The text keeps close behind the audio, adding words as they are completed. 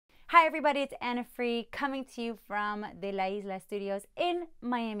Hi everybody, it's Anna Free coming to you from the Isla studios in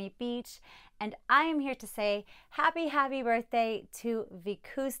Miami Beach, and I am here to say happy birthday to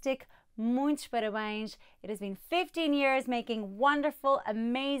Vicoustic. Muitos parabéns. It has been 15 years making wonderful,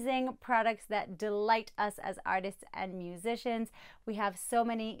 amazing products that delight us as artists and musicians. We have so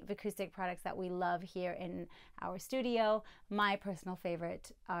many Vicoustic products that we love here in our studio. My personal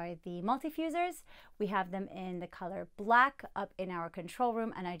favorite are the multifusers. We have them in the color black up in our control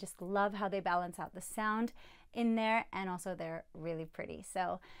room, and I just love how they balance out the sound in there, and also they're really pretty.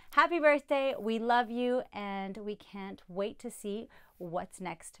 So happy birthday, we love you, and we can't wait to see what's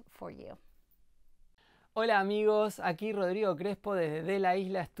next for you. Hola amigos, aquí Rodrigo Crespo desde la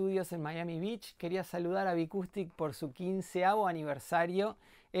Isla Studios en Miami Beach. Quería saludar a Vicoustic por su 15º aniversario.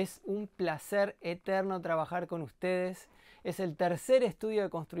 Es un placer eterno trabajar con ustedes. Es el tercer estudio que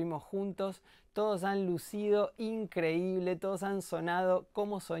construimos juntos. Todos han lucido increíble, todos han sonado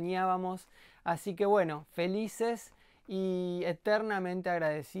como soñábamos. Así que bueno, felices y eternamente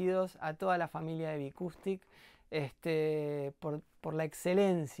agradecidos a toda la familia de Vicoustic por la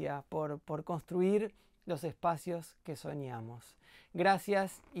excelencia, por construir los espacios que soñamos.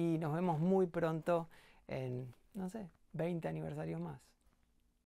 Gracias y nos vemos muy pronto en, no sé, 20 aniversarios más.